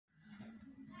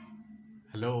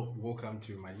Hello, welcome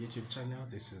to my YouTube channel.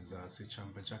 This is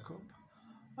Sichamba Jacob.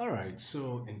 Alright,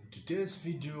 so in today's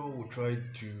video, we'll try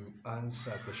to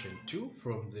answer question 2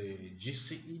 from the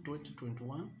GCE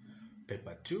 2021,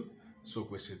 paper 2. So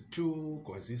question 2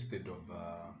 consisted of,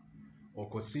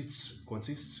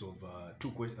 consists of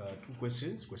two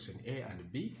questions, question A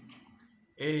and B.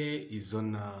 A is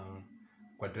on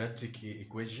quadratic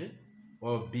equation,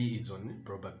 while B is on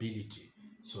probability.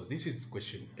 So this is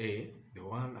question A, the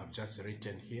one I've just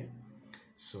written here.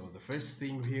 So the first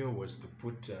thing here was to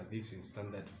put this in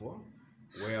standard form,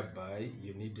 whereby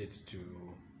you needed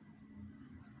to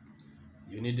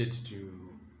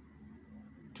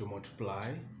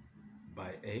multiply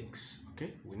by x.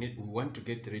 Okay, we want to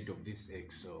get rid of this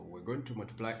x, so we're going to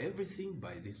multiply everything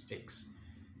by this x.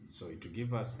 So it will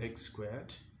give us x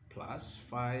squared plus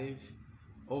 5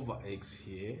 over x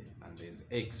here, and there's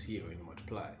x here when you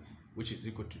multiply, which is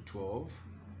equal to 12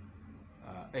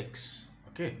 x.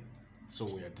 Okay, so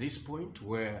we're at this point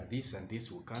where this and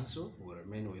this will cancel. We'll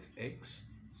remain with x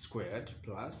squared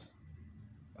plus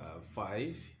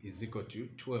 5 is equal to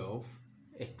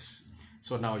 12x.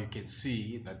 So now you can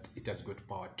see that it has got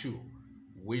power 2,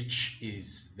 which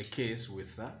is the case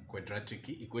with quadratic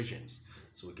equations.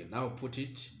 So we can now put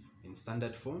it in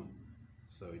standard form.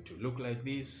 So it will look like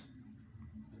this.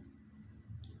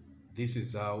 This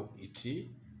is how it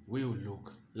will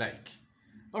look like.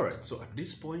 All right, so at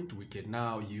this point we can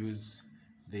now use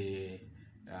the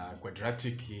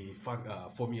quadratic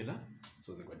formula.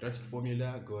 So the quadratic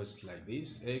formula goes like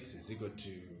this: x is equal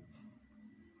to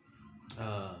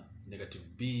negative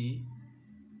b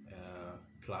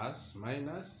plus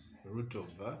minus root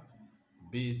over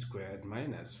b squared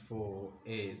minus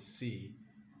 4ac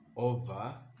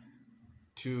over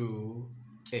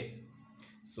 2a.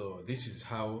 So this is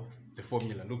how the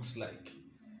formula looks like,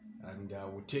 and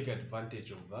we'll take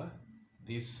advantage of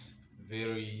this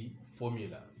very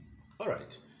formula. All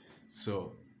right,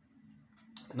 so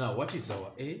now what is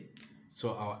our a?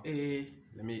 So our a,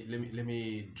 let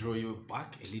me draw you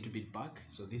back a little bit back.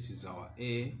 So this is our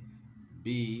a,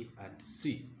 b and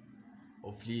c.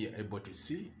 Hopefully you're able to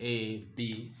see a,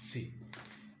 b, c.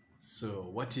 So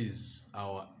what is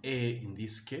our a in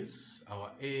this case?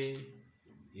 Our a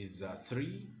is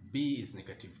 3, b is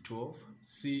negative 12,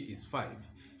 c is 5.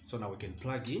 So now we can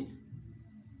plug in.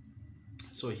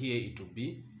 So here it will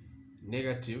be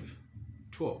negative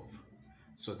 12.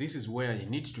 So this is where you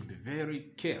need to be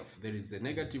very careful. There is a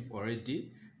negative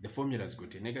already. The formula has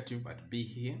got a negative at b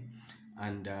here,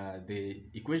 and the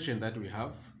equation that we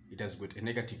have, it has got a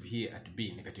negative here at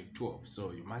b, negative 12.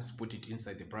 So you must put it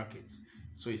inside the brackets.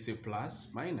 So you say plus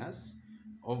minus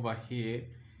over here.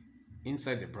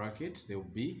 Inside the bracket there will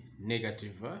be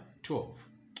negative 12.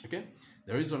 Okay,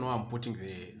 the reason why I'm putting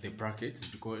the brackets is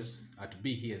because at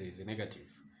b here there is a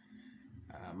negative.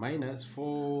 Minus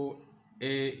 4a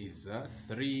is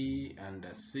 3 and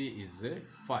c is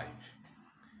 5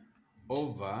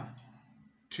 over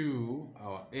 2,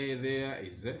 our a there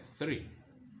is 3.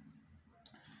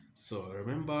 So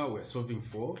remember, we're solving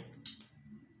for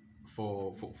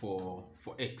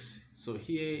x. So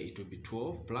here it will be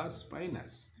 12 plus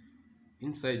minus.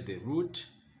 Inside the root,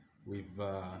 we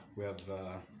have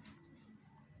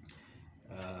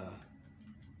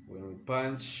when we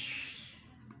punch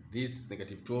this,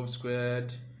 negative 12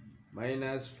 squared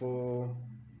minus 4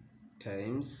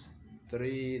 times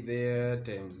 3 there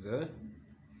times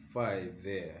 5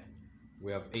 there,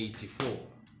 we have 84.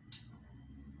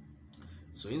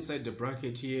 So inside the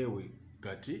bracket here we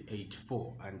got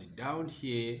 84, and down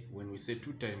here when we say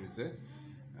 2 times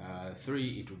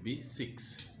 3, it will be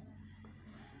 6.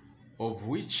 Of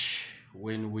which,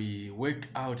 when we work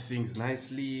out things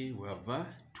nicely, we have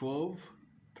 12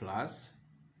 plus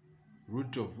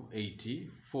root of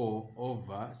 84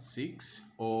 over 6,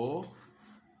 or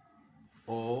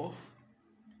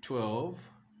 12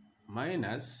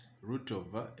 minus root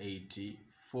over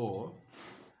 84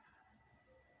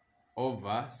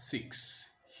 over 6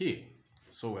 here.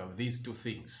 So we have these two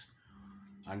things,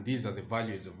 and these are the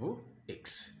values of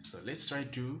x. So let's try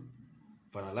to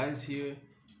finalize here.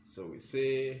 So we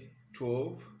say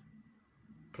 12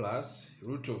 plus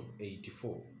root of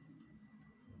 84.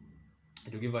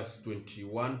 It will give us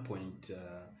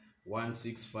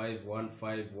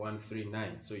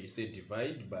 21.16515,139. So you say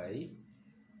divide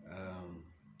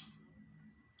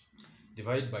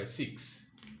by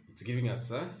 6. It's giving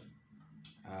us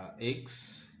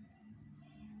x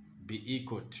be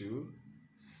equal to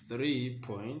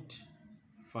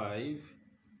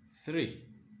 3.53.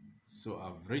 So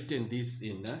I've written this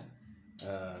in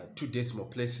 2 decimal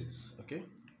places. Okay,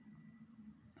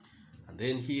 and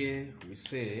then here we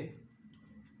say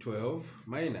 12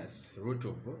 minus root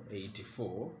of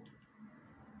 84.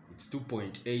 It's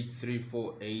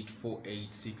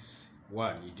 2.8348486.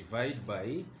 You divide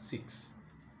by 6.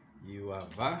 You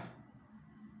have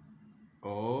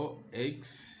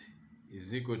x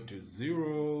is equal to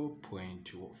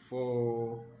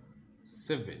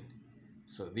 0.47.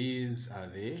 So these are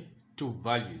the two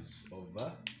values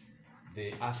of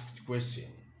the asked question.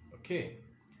 Okay,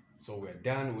 so we're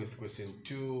done with question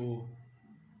 2A.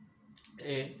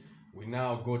 We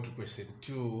now go to question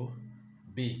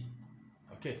 2B.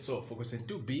 Okay, so for question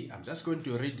 2B, I'm just going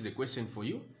to read the question for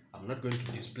you. I'm not going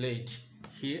to display it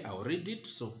here. I'll read it,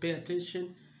 so pay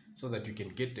attention so that you can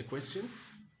get the question.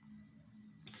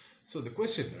 So the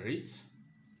question reads,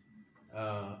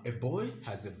 a boy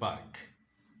has a bag.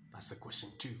 That's the question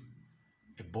 2.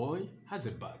 A boy has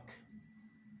a bag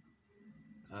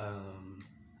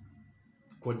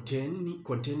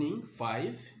containing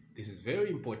 5, this is very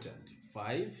important,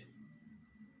 5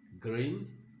 green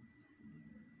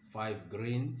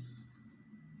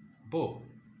ball,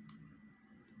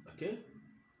 okay,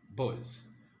 balls,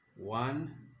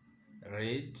 1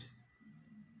 red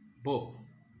ball,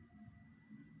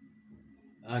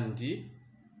 and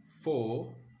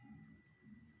 4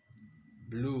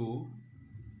 blue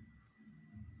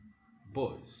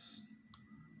balls.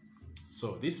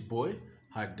 So this boy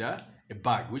had a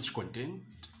bag which contained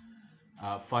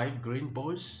 5 green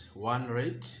balls, 1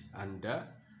 red, and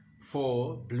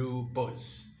 4 blue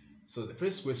balls. So the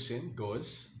first question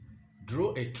goes,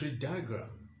 draw a tree diagram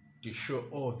to show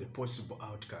all the possible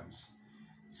outcomes.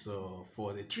 So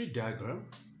for the tree diagram,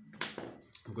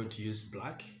 I'm going to use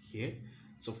black here.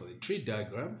 So for the tree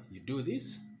diagram, you do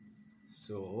this.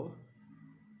 So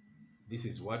this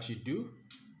is what you do.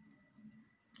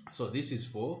 So this is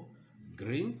for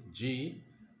green, G,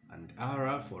 and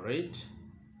R for red,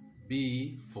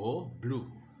 B for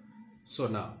blue. So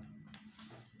now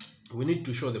we need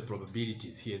to show the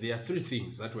probabilities here. There are 3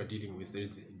 things that we're dealing with. There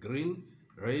is green,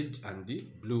 red, and the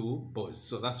blue balls.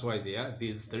 So that's why there are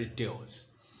these 3 tails.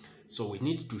 So we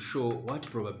need to show what's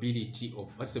the probability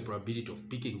of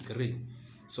picking green.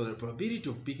 So the probability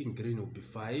of picking green will be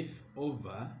 5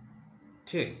 over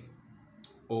 10,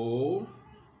 or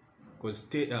because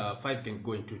 5 can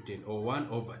go into 10, or 1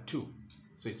 over 2.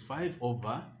 So it's 5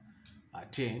 over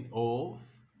 10 or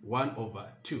 1 over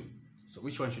 2. So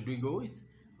which one should we go with?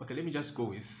 Okay, let me just go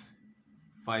with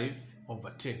 5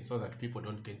 over 10 so that people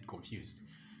don't get confused.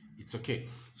 It's okay.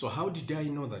 So how did I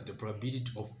know that the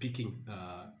probability of picking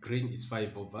green is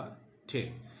 5 over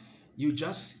 10? You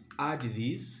just add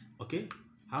these, okay?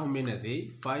 How many are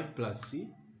they? 5 plus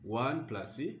 1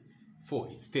 plus 4,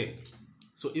 it's 10.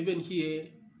 So even here,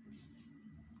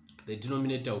 the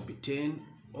denominator will be 10.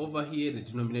 Over here, the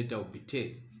denominator will be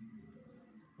 10.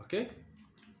 Okay?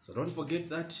 So don't forget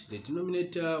that the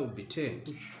denominator will be 10.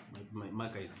 My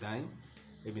marker is dying.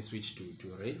 Let me switch to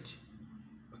red.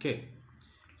 Okay.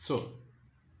 So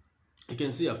you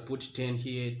can see I've put 10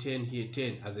 here, 10 here,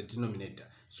 10 as a denominator.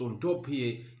 So on top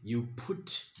here, you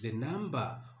put the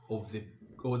number of the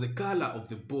color of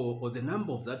the ball, or the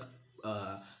number of that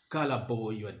color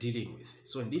ball you are dealing with.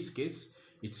 So in this case,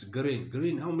 it's green.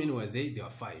 Green, how many were they? There are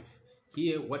 5.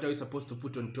 Here, what are we supposed to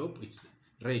put on top? It's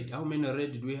red. How many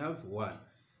red do we have? 1.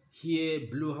 Here,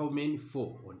 blue, how many?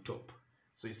 4 on top.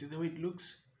 So you see the way it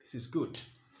looks? This is good.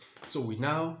 So we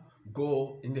now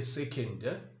go in the second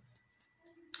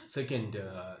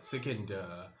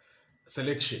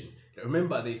selection.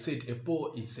 Remember, they said a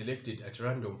ball is selected at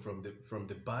random from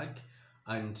the bag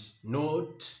and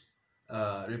not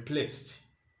replaced.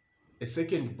 A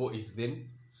second ball is then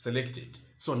selected.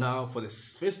 So now for the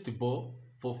first ball,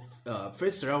 for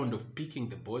first round of picking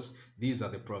the balls, these are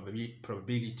the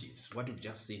probabilities. What we've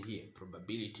just seen here,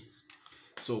 probabilities.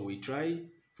 So we try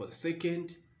for the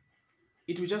second.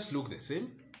 It will just look the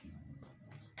same.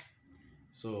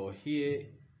 So here,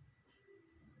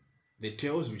 the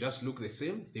tails will just look the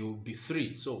same. They will be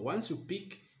 3. So once you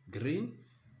pick green,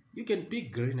 you can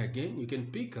pick green again. You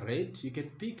can pick red. You can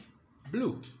pick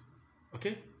blue.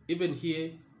 Okay? Even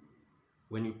here,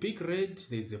 when you pick red,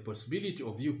 there's a possibility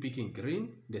of you picking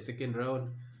green. The second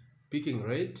round, picking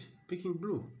red, picking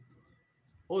blue.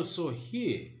 Also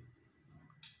here,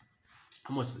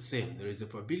 almost the same. There is a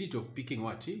probability of picking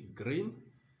what? Green,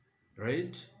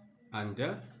 red, and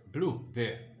blue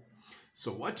there.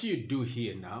 So what you do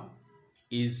here now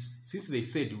is, since they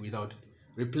said without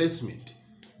replacement,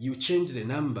 you change the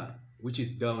number which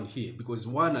is down here, because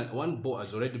one ball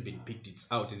has already been picked. It's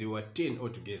out. There were 10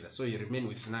 altogether, so you remain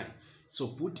with 9. So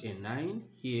put a 9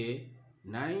 here,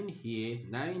 9 here,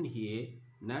 9 here,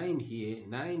 9 here,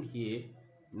 9 here,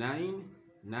 9,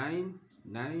 9,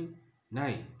 9,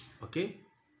 9. Okay?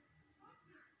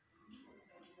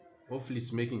 Hopefully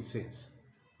it's making sense.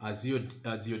 As your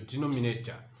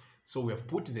denominator. So we have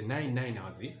put the 9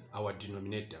 as our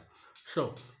denominator.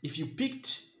 So if you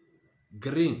picked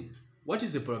green, what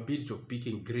is the probability of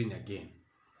picking green again?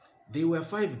 There were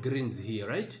 5 greens here,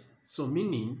 right? So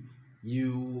meaning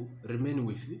you remain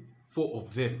with 4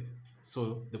 of them.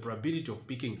 So the probability of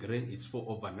picking green is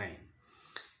 4/9.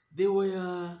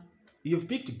 You've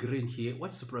picked green here.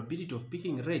 What's the probability of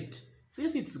picking red?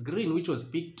 Since it's green which was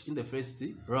picked in the first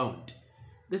round,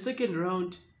 the second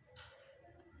round,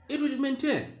 it will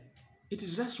maintain. It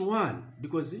is just 1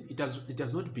 because it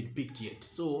has not been picked yet.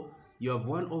 So you have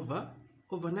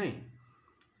 1/9.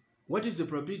 What is the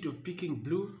probability of picking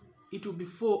blue? It will be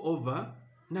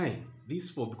 4/9. This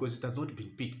 4 because it has not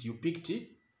been picked. You picked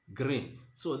green.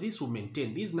 So this will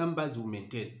maintain. These numbers will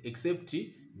maintain except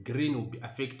green will be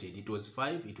affected. It was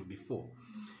 5, it will be 4.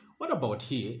 What about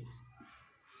here?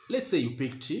 Let's say you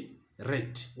picked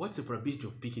red. What's the probability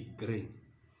of picking green?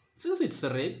 Since it's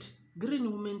red,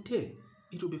 green will maintain.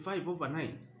 It will be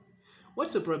 5/9.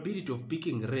 What's the probability of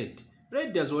picking red?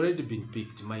 Red has already been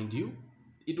picked, mind you.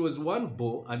 It was 1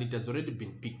 ball and it has already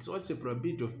been picked. So what's the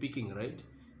probability of picking red?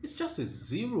 It's just a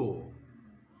 0.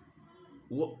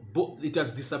 It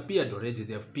has disappeared already.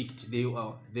 They have picked. There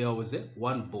was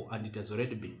 1 ball and it has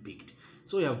already been picked.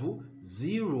 So you have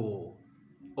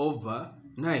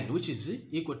 0/9, which is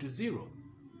equal to 0.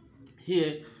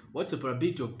 Here, what's the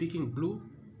probability of picking blue?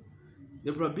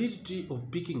 The probability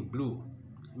of picking blue,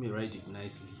 let me write it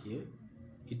nicely here.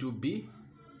 It will be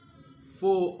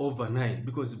 4/9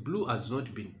 because blue has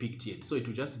not been picked yet. So it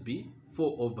will just be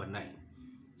 4/9.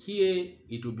 Here,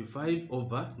 it will be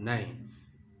 5/9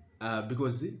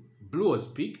 because blue was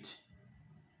picked.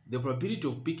 The probability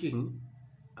of picking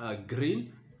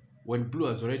green, when blue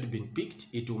has already been picked,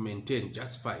 it will maintain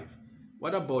just 5.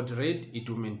 What about red? It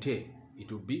will maintain.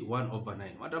 It will be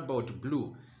 1/9. What about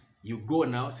blue? You go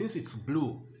now, since it's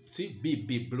blue, see,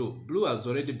 blue. Blue has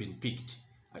already been picked.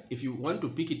 If you want to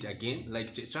pick it again,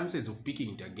 like chances of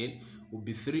picking it again will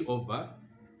be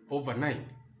 3/9.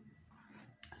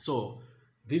 So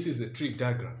this is a tree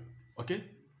diagram, okay?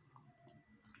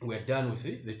 We're done with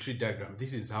the tree diagram.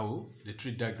 This is how the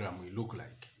tree diagram will look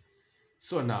like.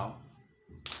 So now,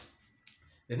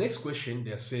 the next question,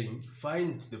 they're saying,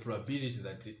 find the probability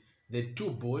that the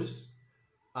 2 balls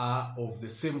are of the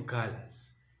same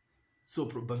colors. So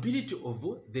probability of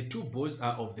the 2 balls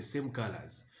are of the same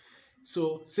colors.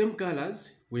 So same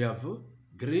colors, we have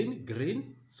green,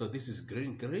 green. So this is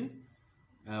green, green.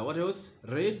 What else?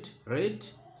 Red, red.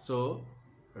 So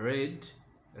red,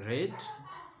 red.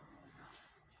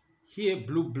 Here,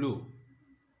 blue, blue.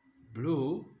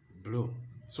 Blue, blue.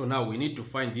 So now we need to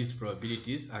find these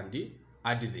probabilities and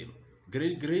add them.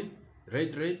 Green, green,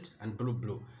 red, red, and blue,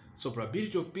 blue. So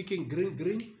probability of picking green,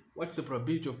 green. What's the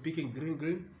probability of picking green,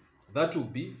 green? That will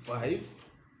be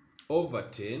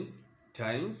 5/10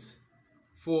 times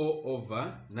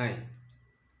 4/9,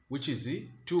 which is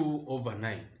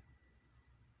 2/9.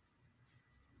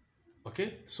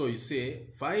 Okay, so you say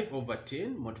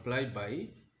 5/10 multiplied by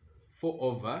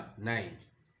 4/9,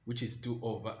 which is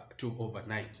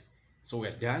 2/9. So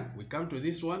we're done. We come to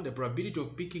this one. The probability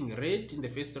of picking red in the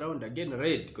first round, again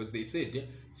red, because they said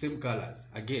same colors,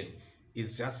 again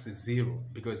is just 0,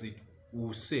 because it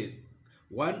will say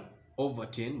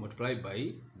 1/10 multiplied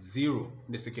by 0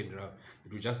 in the second round.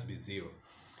 It will just be 0.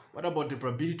 What about the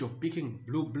probability of picking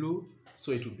blue, blue?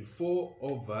 So it will be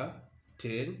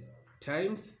 4/10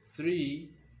 times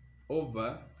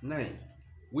 3/9,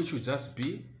 which will just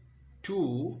be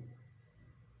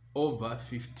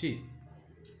 2/15.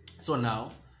 So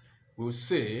now we'll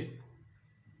say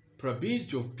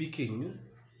probability of picking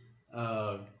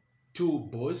 2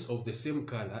 balls of the same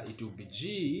color. It will be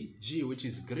G, which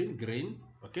is green, green,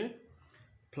 okay,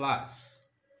 plus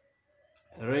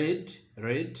red,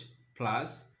 red,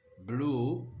 plus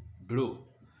blue, blue.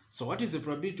 So what is the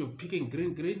probability of picking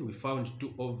green, green? We found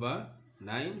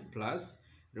 2/9 plus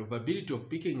the probability of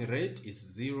picking red is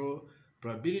 0.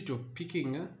 Probability of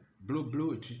picking blue,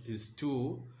 blue, it is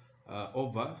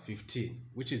 2/15,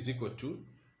 which is equal to,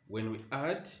 when we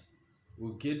add,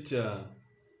 we'll get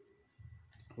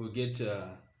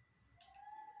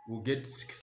 6.